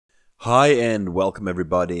Hi and welcome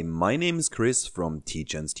everybody. My name is Chris from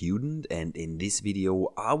Teacher and Student, and in this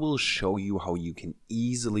video I will show you how you can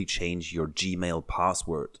easily change your Gmail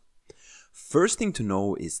password. First thing to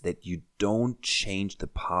know is that you don't change the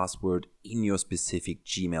password in your specific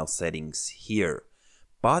Gmail settings here,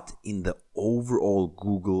 but in the overall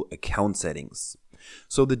Google account settings.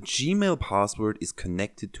 So the Gmail password is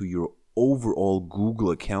connected to your overall Google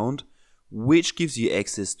account, which gives you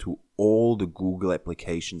access to all the Google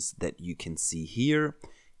applications that you can see here,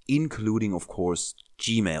 including of course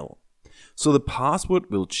Gmail. So the password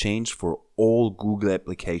will change for all Google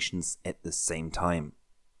applications at the same time.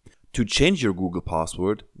 To change your Google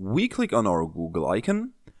password, we click on our Google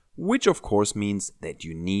icon, which of course means that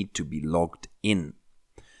you need to be logged in.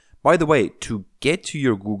 By the way, to get to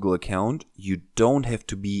your Google account, you don't have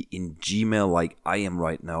to be in Gmail like I am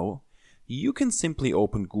right now. You can simply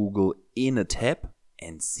open Google in a tab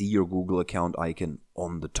and see your Google account icon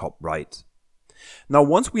on the top right. Now,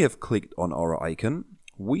 once we have clicked on our icon,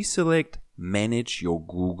 we select Manage your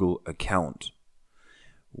Google account.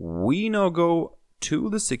 We now go to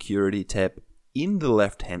the Security tab in the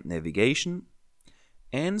left-hand navigation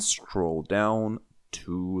and scroll down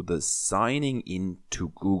to the Signing in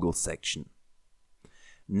to Google section.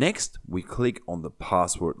 Next, we click on the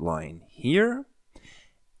password line here.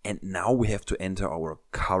 And now we have to enter our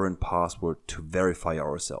current password to verify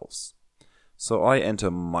ourselves. So I enter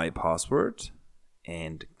my password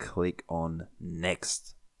and click on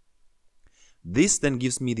Next. This then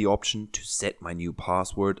gives me the option to set my new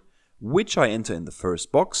password, which I enter in the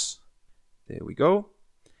first box. There we go.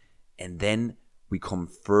 And then we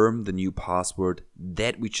confirm the new password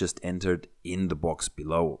that we just entered in the box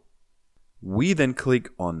below. We then click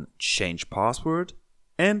on Change Password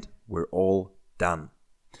and we're all done.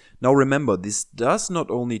 Now remember, this does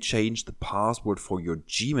not only change the password for your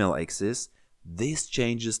Gmail access, this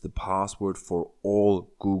changes the password for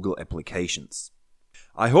all Google applications.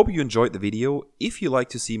 I hope you enjoyed the video. If you like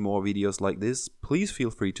to see more videos like this, please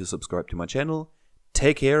feel free to subscribe to my channel.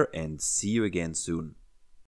 Take care and see you again soon.